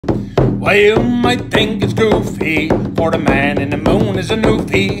Well, you might think it's goofy, for the man in the moon is a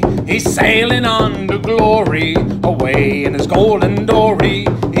Newfie. He's sailing on to glory, away in his golden dory.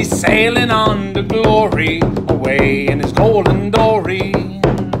 He's sailing on to glory, away in his golden dory.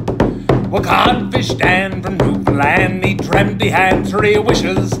 Well, Codfish Dan from Newfoundland, he dreamt he had 3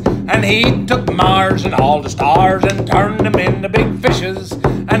 wishes, and he took Mars and all the stars and turned them into big fishes.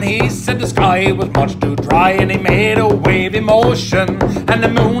 And he said the sky was much too dry, and he made a wavy motion, and the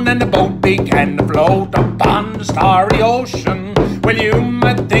moon and the boat began to float upon the starry ocean. Well, you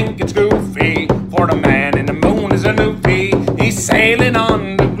might think it's goofy, for the man in the moon is a Newfie. He's sailing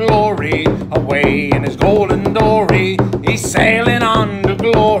on to glory, away in his golden dory. He's sailing on to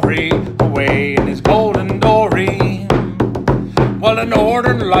glory, away in his golden dory. Well, the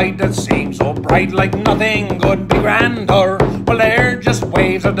northern light that seems so bright, like nothing could be grander. Well, they're just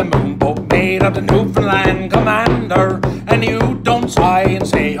waves of the moon boat made of the Newfoundland commander. And you don't sigh and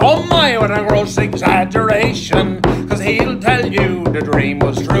say, oh my, what a gross exaggeration, 'cause he'll tell you the dream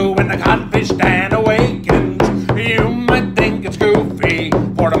was true when the Codfish Dan awakens. You might think it's goofy,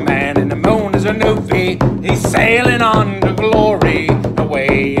 for the man in the moon is a Newfie. He's sailing on to glory,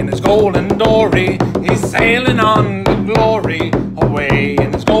 away in his golden dory. He's sailing on to glory, away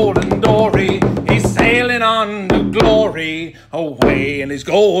in his golden dory. He's sailing on to glory, away in his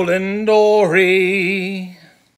golden dory.